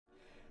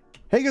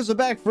Hey guys, I'm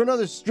back for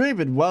another stream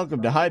and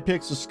welcome to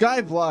Hypixel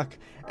SkyBlock,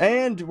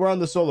 and we're on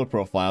the solar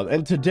profile,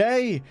 and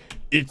today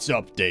it's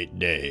update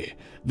day.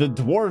 The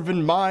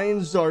dwarven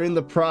mines are in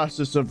the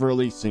process of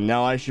releasing.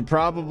 Now I should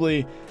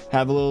probably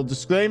have a little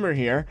disclaimer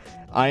here.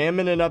 I am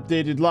in an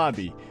updated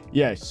lobby,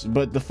 yes,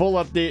 but the full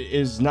update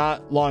is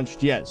not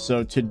launched yet.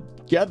 So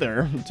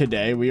together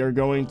today we are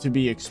going to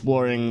be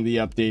exploring the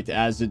update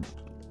as it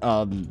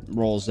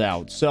rolls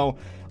out. So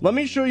let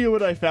me show you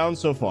what I found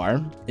so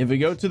far. If we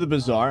go to the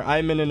bazaar,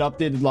 I'm in an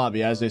updated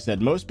lobby. As I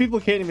said, most people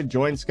can't even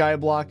join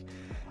Skyblock.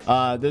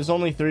 There's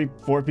only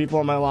 3-4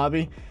 people in my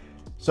lobby,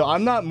 so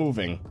I'm not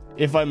moving.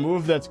 If I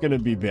move, that's gonna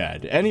be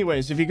bad.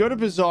 Anyways, if you go to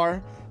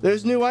bazaar,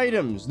 there's new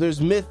items. There's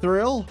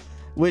mithril,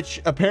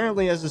 which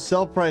apparently has a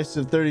sell price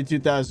of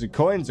 32,000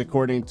 coins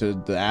according to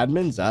the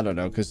admins. I don't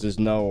know, because there's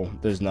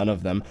none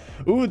of them.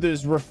 Ooh,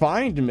 there's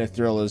refined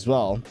mithril as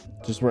well,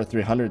 just worth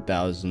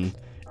 300,000.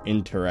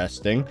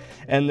 Interesting.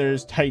 And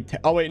there's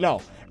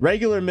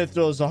regular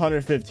mithril is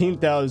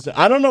 115,000.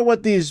 I don't know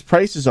what these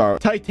prices are.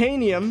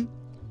 Titanium,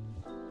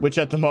 which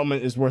at the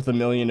moment is worth $1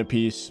 million a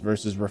piece,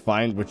 versus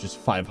refined, which is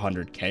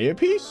 500k a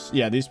piece.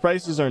 Yeah, these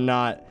prices are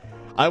not,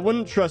 I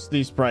wouldn't trust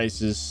these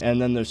prices.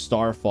 And then there's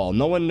Starfall.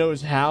 No one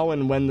knows how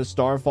and when the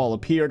Starfall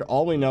appeared.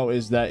 All we know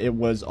is that it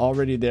was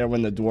already there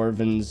when when the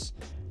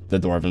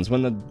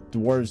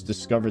dwarves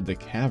discovered the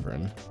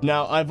cavern.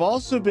 Now, I've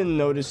also been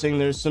noticing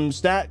there's some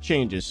stat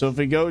changes. So if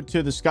we go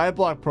to the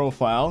Skyblock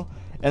profile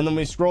and then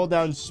we scroll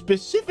down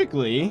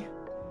specifically,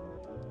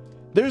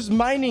 there's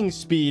mining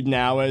speed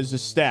now as a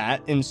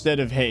stat instead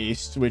of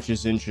haste, which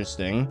is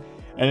interesting.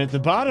 And at the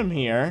bottom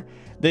here,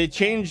 they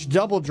changed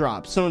double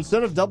drop. So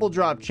instead of double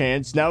drop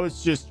chance, now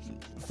it's just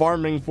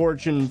farming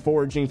fortune,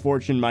 foraging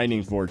fortune,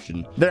 mining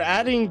fortune. They're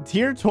adding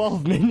tier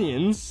 12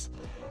 minions.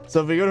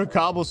 So if we go to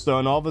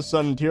cobblestone, all of a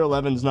sudden tier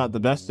 11 is not the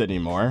best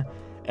anymore.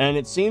 And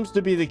it seems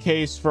to be the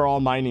case for all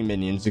mining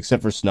minions,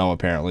 except for snow,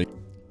 apparently.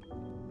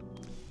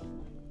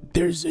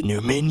 There's a new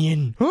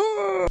minion.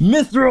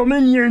 Mithril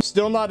minion.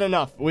 Still not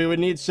enough. We would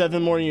need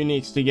 7 more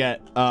uniques to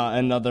get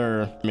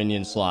another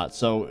minion slot.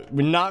 So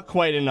we're not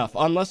quite enough,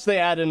 unless they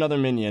add another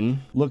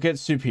minion. Look at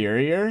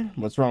superior.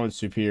 What's wrong with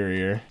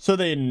superior? So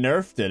they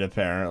nerfed it,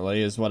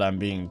 apparently, is what I'm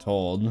being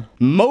told.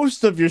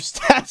 Most of your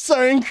stats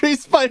are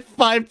increased by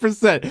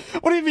 5%.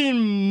 What do you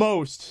mean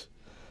most?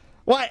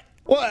 What?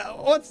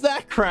 What's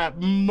that crap?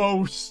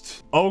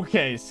 Most.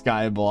 Okay,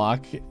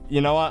 Skyblock.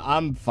 You know what?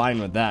 I'm fine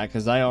with that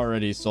because I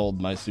already sold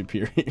my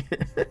superior.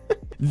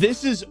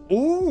 This is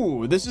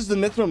the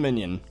mithril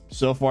minion.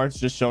 So far, it's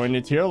just showing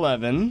to tier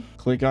 11.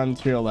 Click on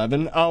tier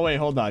 11. Oh, wait,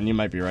 hold on. You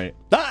might be right.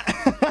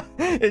 Ah!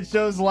 It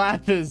shows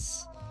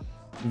lapis.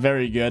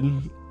 Very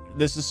good.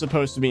 This is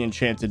supposed to be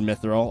enchanted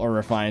mithril or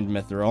refined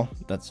mithril.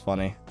 That's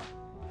funny.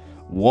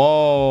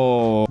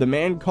 Whoa. The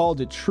man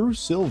called it true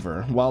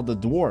silver, while the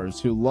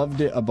dwarves, who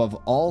loved it above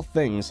all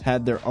things,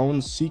 had their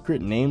own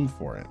secret name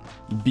for it.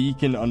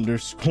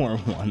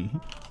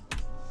 Beacon_1.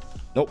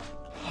 Nope.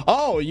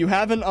 Oh, you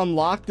haven't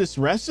unlocked this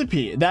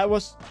recipe. That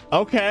was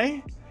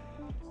okay.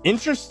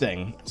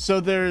 Interesting. So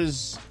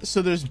there's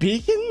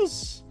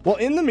beacons? Well,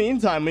 in the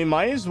meantime, we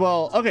might as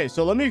well. Okay,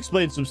 so let me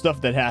explain some stuff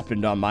that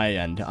happened on my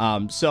end.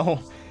 So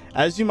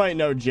as you might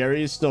know,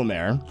 Jerry is still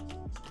mayor,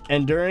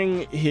 and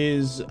during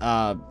his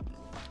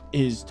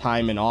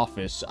time in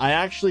office, I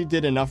actually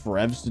did enough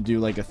revs to do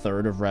like a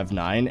third of Rev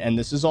 9, and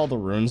this is all the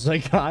runes I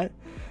got.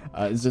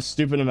 It's a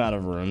stupid amount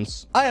of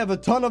runes. I have a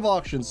ton of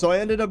auctions, so I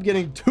ended up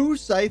getting 2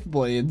 scythe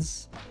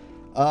blades.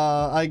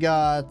 I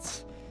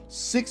got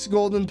 6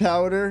 golden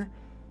powder,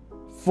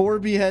 4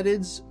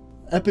 beheadeds,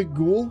 epic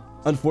ghoul.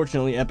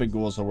 Unfortunately, epic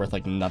ghouls are worth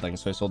like nothing,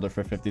 so I sold it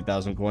for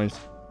 50,000 coins.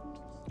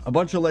 A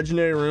bunch of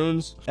legendary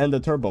runes and the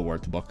turbo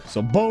workbook.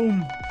 So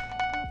boom.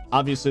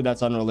 Obviously,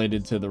 that's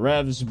unrelated to the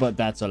revs, but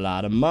that's a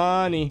lot of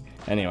money.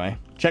 Anyway,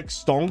 check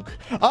stonk.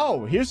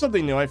 Oh, here's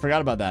something new. I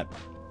forgot about that.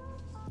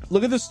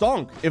 Look at the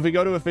stonk. If we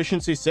go to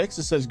efficiency 6,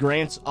 it says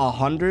grants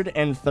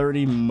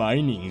 130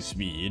 mining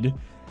speed.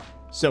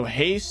 So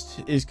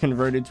haste is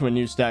converted to a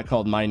new stat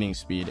called mining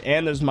speed.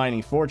 And there's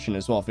mining fortune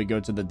as well. If we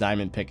go to the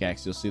diamond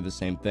pickaxe, you'll see the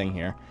same thing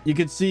here. You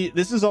can see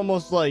this is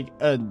almost like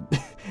a...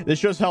 This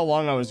shows how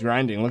long I was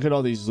grinding. Look at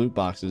all these loot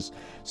boxes.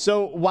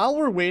 So while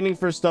we're waiting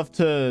for stuff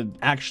to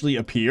actually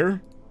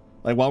appear,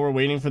 like while we're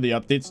waiting for the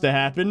updates to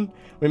happen,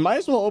 we might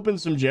as well open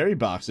some Jerry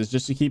boxes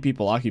just to keep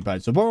people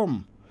occupied. So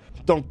boom.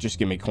 Don't just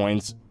give me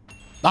coins.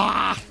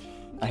 Ah!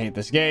 I hate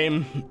this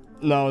game.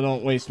 No,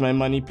 don't waste my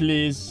money,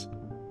 please.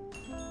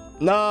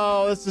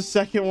 No, that's the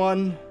second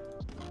one.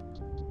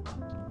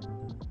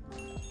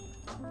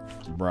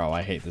 Bro,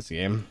 I hate this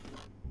game.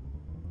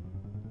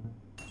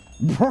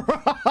 Bro.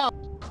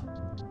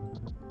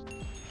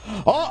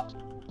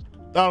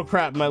 Oh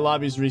crap, my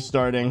lobby's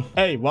restarting.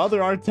 Hey, while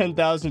there are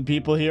 10,000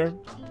 people here,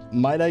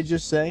 might I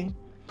just say,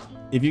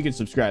 if you could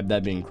subscribe,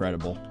 that'd be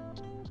incredible.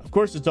 Of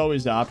course, it's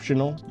always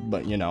optional,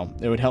 but you know,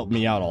 it would help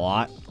me out a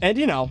lot. And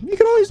you know, you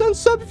can always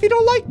unsub if you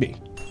don't like me.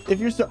 If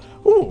you're so...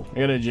 Ooh, I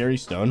got a Jerry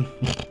stone.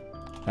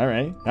 All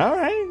right,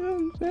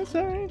 that's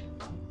all right.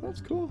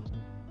 That's cool.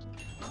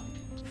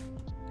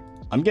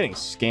 I'm getting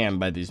scammed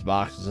by these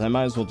boxes. I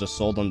might as well just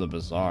sold them to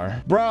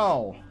Bazaar.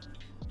 Bro,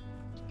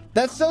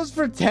 that sells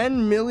for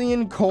 10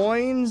 million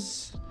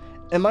coins.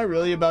 Am I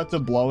really about to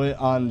blow it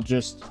on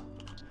just...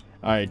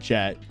 All right,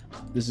 chat.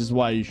 This is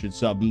why you should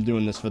sub. I'm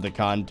doing this for the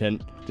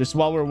content. Just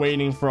while we're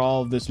waiting for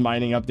all of this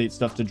mining update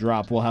stuff to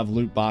drop, we'll have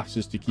loot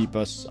boxes to keep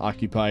us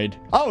occupied.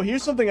 Oh,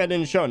 here's something I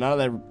didn't show now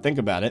that I think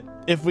about it.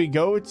 If we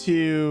go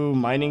to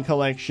mining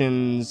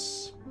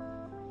collections,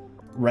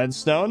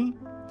 redstone,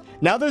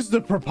 now there's the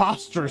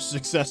preposterous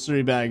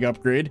accessory bag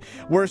upgrade.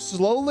 We're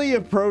slowly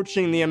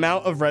approaching the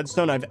amount of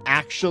redstone I've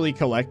actually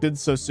collected,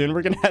 so soon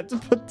we're gonna have to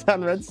put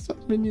down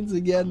redstone minions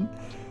again.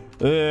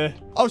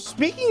 Oh,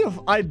 speaking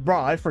of,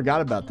 I forgot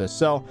about this.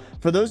 So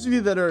for those of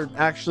you that are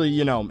actually,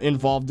 you know,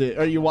 involved in,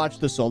 or you watch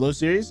the solo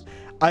series,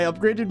 I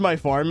upgraded my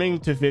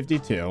farming to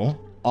 52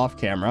 off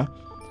camera.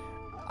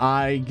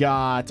 I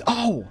got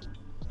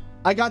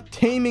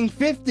taming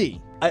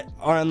 50.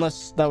 Or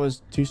unless that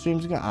was 2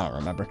 streams ago, I don't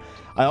remember.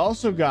 I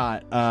also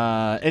got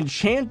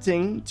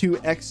enchanting to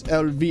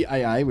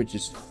XLVII, which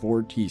is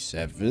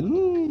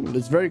 47.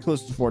 It's very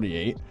close to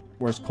 48.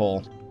 Where's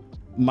Cole?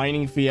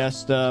 Mining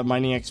Fiesta,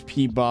 mining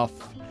XP buff.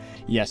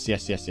 Yes.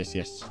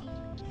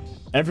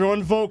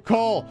 Everyone vote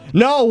Cole.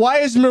 No, why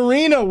is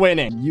Marina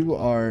winning? You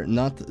are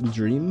not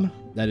Dream.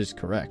 That is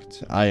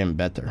correct. I am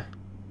better.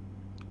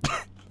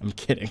 I'm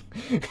kidding.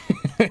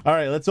 All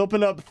right, let's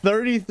open up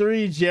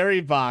 33 Jerry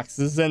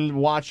boxes and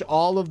watch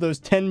all of those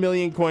 10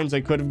 million coins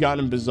I could have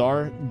gotten in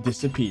Bazaar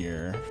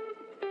disappear.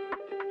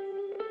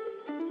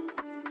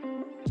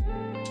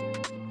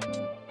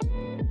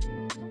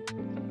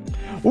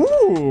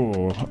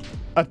 Ooh,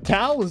 a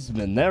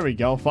talisman. There we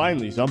go.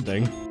 Finally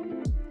something.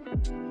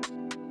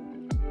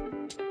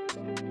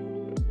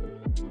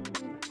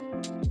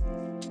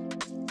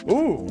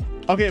 Ooh.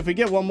 Okay, if we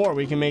get one more,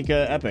 we can make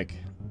a epic.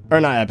 Or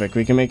not epic.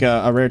 We can make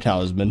a rare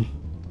talisman.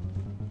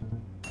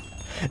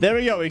 There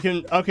we go. We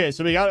can... Okay,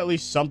 so we got at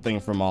least something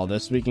from all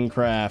this. We can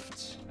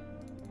craft...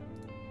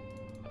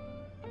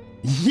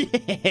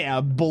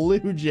 Yeah,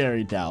 blue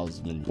Jerry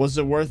talisman. Was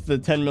it worth the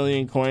 10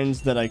 million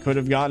coins that I could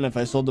have gotten if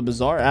I sold the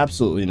Bazaar?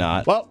 Absolutely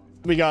not. Well,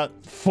 we got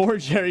 4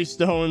 Jerry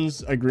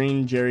stones, a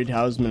green Jerry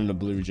talisman, and a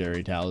blue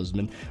Jerry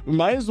talisman. We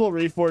might as well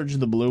reforge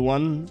the blue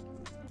one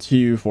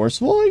to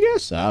forceful, I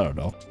guess. I don't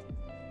know.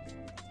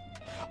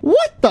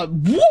 What the?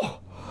 Whoa!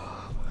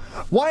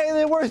 Why are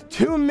they worth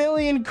 2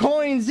 million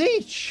coins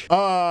each? What?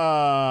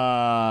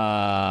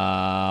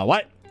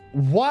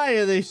 Why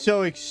are they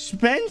so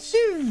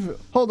expensive?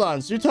 Hold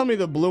on. So you're telling me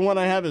the blue one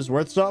I have is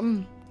worth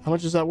something? How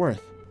much is that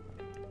worth?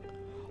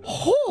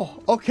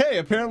 Oh, okay.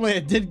 Apparently I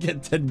did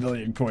get 10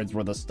 million coins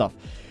worth of stuff.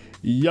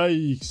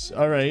 Yikes.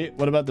 All right.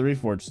 What about the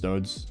reforged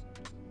stones?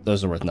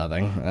 Those are worth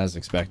nothing, as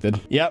expected.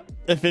 Yep.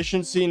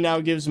 Efficiency now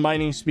gives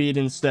mining speed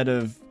instead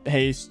of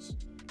haste,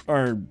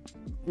 or,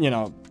 you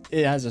know,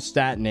 it has a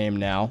stat name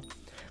now.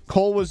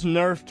 Coal was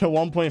nerfed to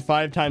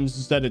 1.5 times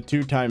instead of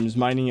 2 times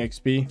mining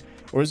XP.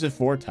 Or is it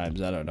 4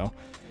 times? I don't know.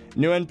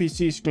 New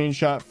NPC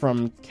screenshot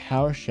from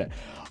Cowshed.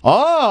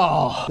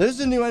 Oh,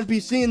 there's a new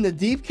NPC in the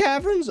deep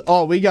caverns.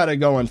 Oh, we gotta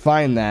go and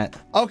find that.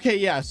 Okay,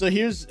 yeah. So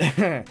here's,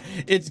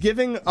 it's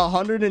giving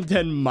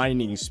 110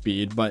 mining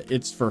speed, but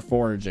it's for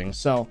foraging.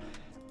 So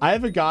I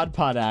have a God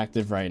Pod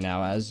active right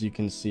now, as you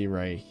can see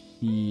right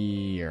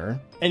here.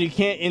 And you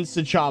can't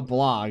insta chop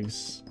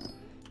logs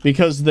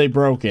because they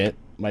broke it.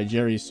 My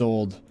Jerry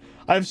sold.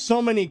 I have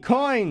so many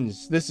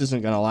coins. This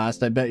isn't gonna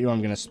last. I bet you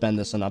I'm gonna spend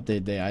this on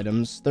update day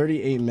items.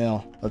 38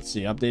 mil. Let's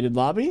see. Updated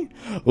lobby.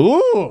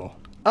 Ooh,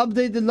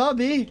 updated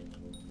lobby.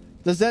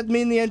 Does that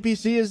mean the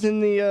NPC is in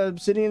the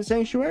obsidian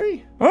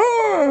sanctuary?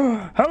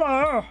 Oh,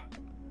 hello.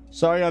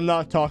 Sorry, I'm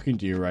not talking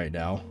to you right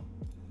now.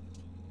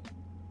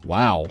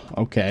 Wow.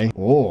 Okay.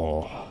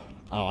 Oh,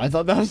 I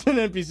thought that was an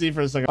NPC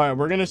for a second. All right,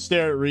 we're gonna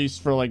stare at Reese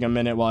for like a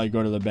minute while I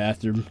go to the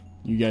bathroom.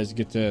 You guys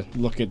get to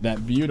look at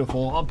that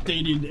beautiful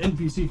updated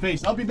NPC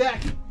face. I'll be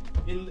back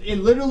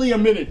in literally a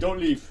minute. Don't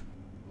leave.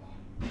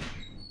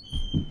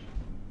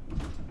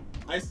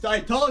 I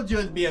told you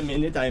it'd be a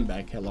minute. I'm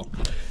back. Hello.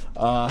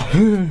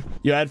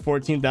 You had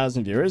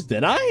 14,000 viewers.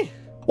 Did I?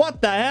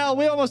 What the hell?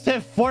 We almost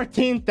hit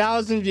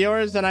 14,000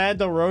 viewers and I had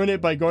to ruin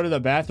it by going to the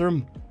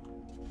bathroom.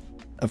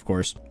 Of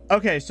course.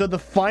 Okay, so the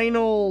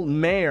final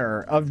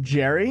mayor of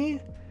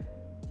Jerry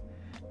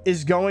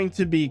is going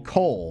to be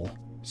Cole.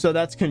 So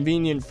that's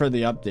convenient for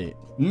the update.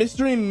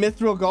 Mystery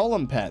mithril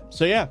golem pet.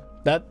 So yeah,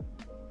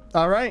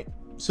 all right.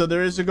 So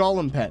there is a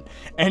golem pet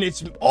and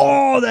it's,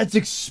 oh, that's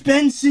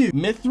expensive.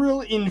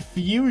 Mithril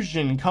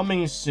infusion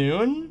coming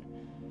soon.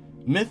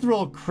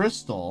 Mithril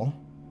crystal.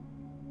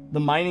 The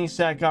mining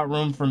sack got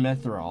room for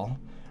mithril.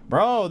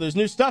 Bro, there's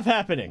new stuff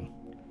happening.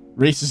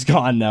 Reese is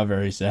gone now,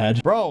 very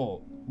sad.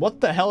 Bro,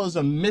 what the hell is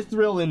a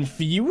mithril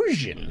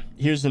infusion?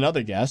 Here's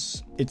another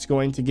guess. It's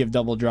going to give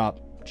double drop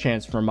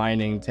chance for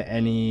mining to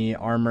any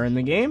armor in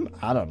the game.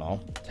 I don't know.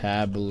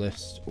 Tab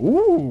list.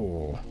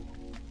 Ooh.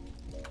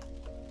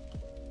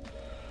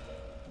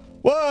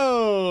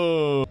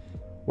 Whoa.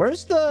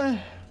 Where's the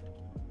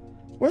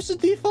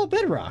default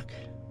bedrock?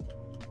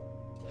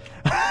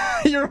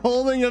 You're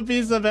holding a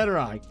piece of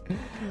bedrock.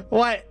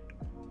 What?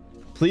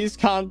 Please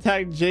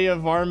contact Jaya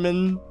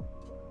Varman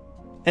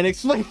and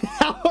explain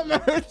how on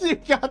earth you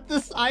got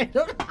this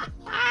item.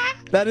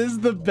 That is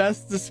the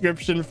best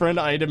description for an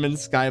item in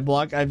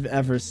SkyBlock I've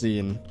ever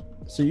seen.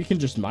 So you can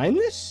just mine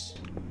this?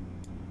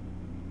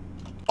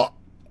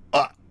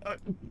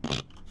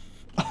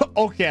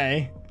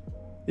 Okay.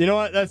 You know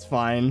what? That's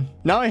fine.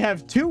 Now I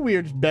have 2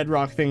 weird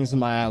bedrock things in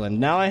my island.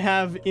 Now I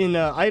have in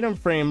an item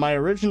frame my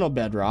original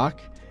bedrock.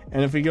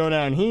 And if we go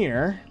down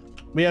here,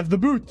 we have the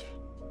boot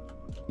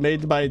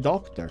made by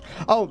Doctor.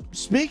 Oh,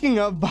 speaking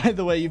of, by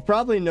the way, you've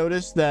probably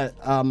noticed that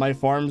my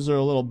farms are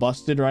a little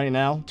busted right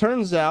now.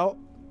 Turns out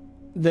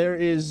there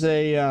is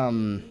a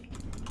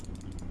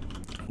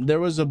there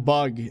was a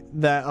bug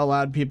that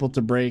allowed people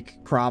to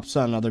break crops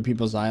on other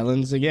people's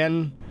islands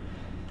again.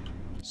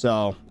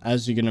 So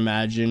as you can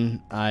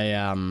imagine,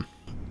 I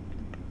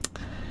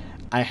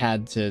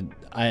had to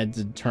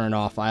turn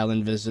off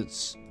island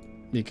visits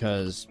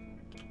because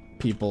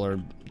people are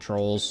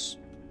trolls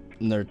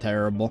and they're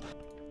terrible.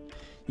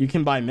 You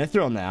can buy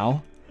mithril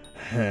now.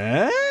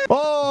 Huh?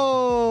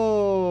 Oh!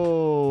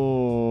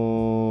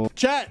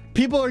 Chat,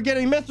 people are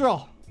getting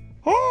mithril.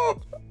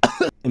 Oh!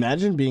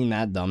 Imagine being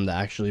that dumb to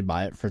actually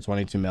buy it for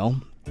 22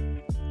 mil.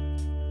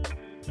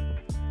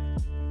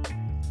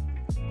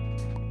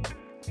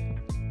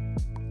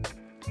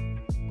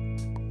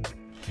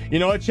 You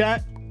know what,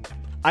 chat?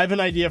 I have an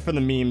idea for the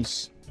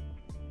memes.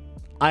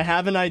 I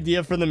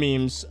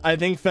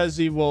think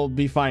Fezzy will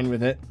be fine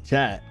with it.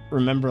 Chat,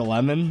 remember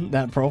Lemon?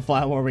 That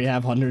profile where we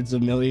have hundreds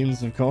of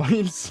millions of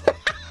coins?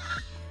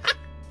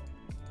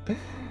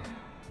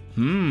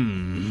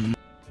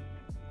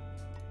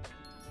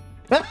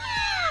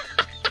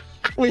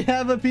 We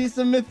have a piece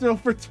of mithril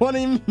for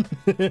 20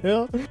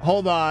 mil.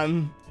 Hold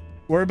on.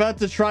 We're about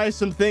to try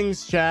some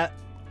things, chat.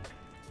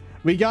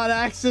 We got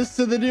access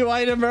to the new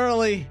item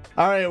early.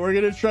 All right, we're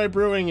gonna try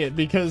brewing it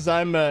because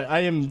I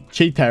am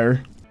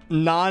cheater.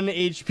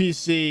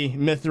 Non-HPC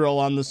mithril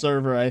on the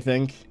server, I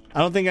think. I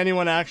don't think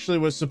anyone actually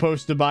was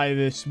supposed to buy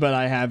this, but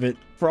I have it.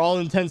 For all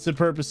intents and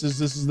purposes,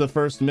 this is the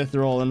first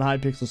mithril in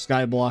Hypixel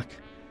SkyBlock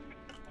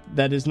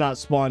that is not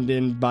spawned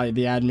in by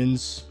the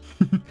admins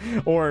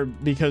or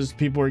because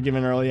people were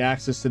given early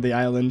access to the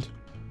island.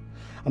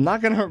 I'm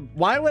not gonna...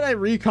 Why would I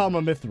recom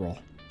a mithril?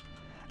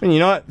 I mean, you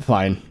know what?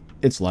 Fine.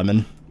 It's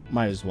Lemon.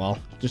 Might as well.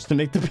 Just to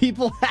make the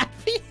people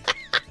happy.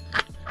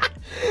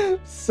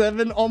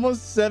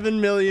 Almost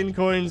 7 million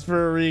coins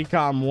for a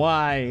recom.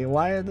 Why?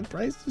 Why are the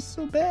prices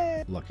so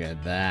bad? Look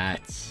at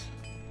that.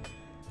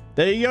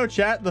 There you go,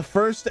 chat. The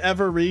first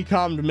ever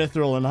recommed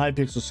mithril in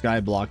Hypixel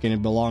SkyBlock, and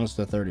it belongs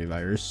to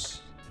ThirtyVirus.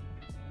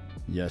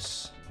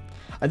 Yes.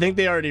 I think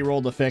they already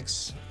rolled a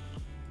fix.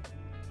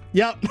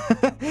 Yep.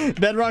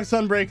 Bedrock's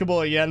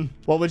unbreakable again.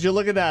 Well, would you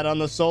look at that? On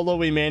the solo,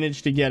 we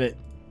managed to get it.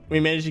 We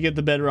managed to get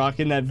the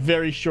bedrock in that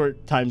very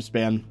short time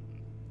span.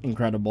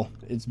 Incredible.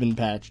 It's been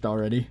patched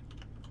already.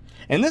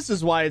 And this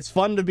is why it's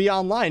fun to be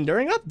online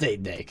during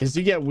update day, because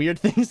you get weird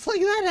things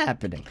like that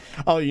happening.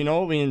 Oh, you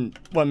know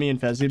what me and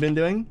Fezzy have been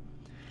doing?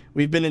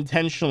 We've been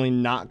intentionally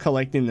not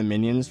collecting the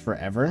minions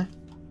forever.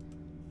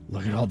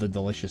 Look at all the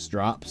delicious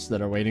drops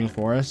that are waiting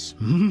for us.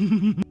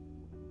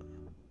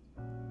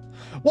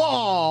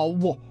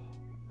 Whoa!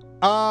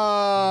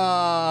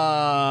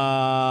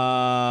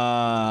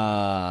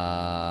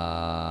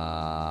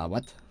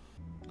 What?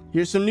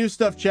 Here's some new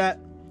stuff, chat.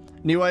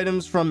 New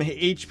items from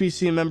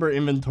HPC member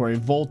inventory.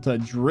 Volta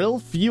drill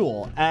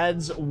fuel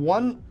adds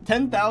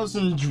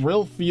 10,000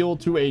 drill fuel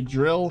to a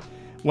drill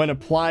when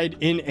applied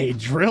in a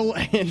drill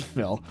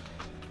anvil.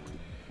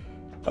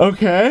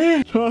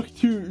 Okay. Talk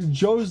to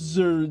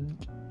Joser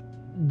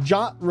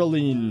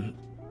Jotraline.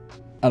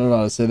 I don't know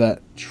how to say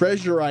that.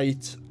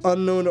 Treasurite.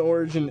 Unknown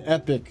origin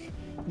epic.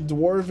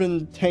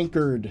 Dwarven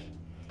tankard.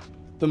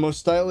 The most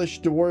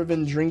stylish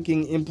dwarven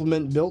drinking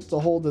implement built to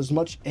hold as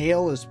much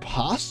ale as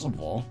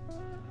possible.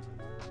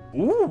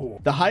 Ooh.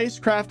 The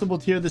highest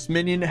craftable tier of this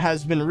minion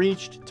has been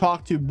reached.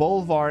 Talk to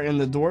Bolvar in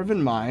the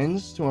Dwarven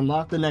Mines to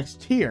unlock the next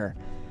tier.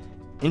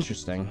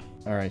 Interesting.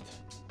 All right.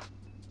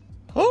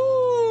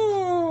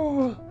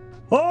 Oh!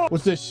 Oh!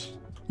 What's this?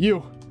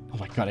 You. Oh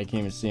my god, I can't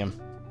even see him.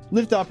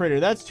 Lift operator.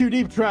 That's too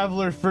deep,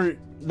 traveler. For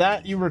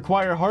that, you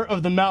require Heart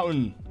of the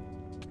Mountain.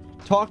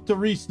 Talk to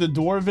Reese, the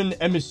Dwarven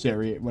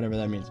Emissary. Whatever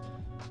that means.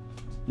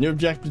 New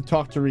objective,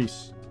 talk to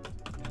Reese.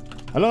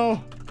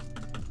 Hello?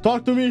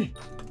 Talk to me.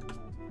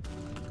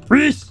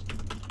 Reese!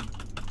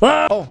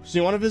 Ah! Oh, so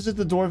you want to visit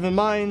the Dwarven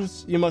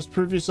Mines? You must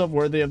prove yourself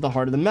worthy of the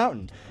Heart of the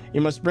Mountain. You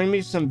must bring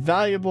me some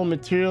valuable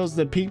materials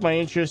that pique my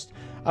interest.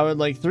 I would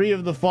like 3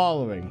 of the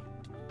following.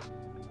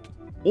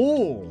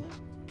 Oh.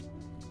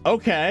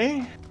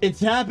 Okay.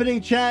 It's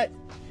happening, chat.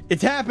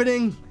 It's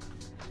happening.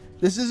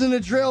 This isn't a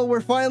drill.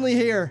 We're finally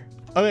here.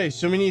 Okay,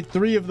 so we need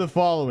 3 of the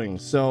following.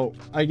 So,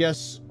 I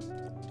guess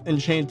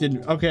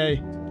enchanted.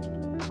 Okay.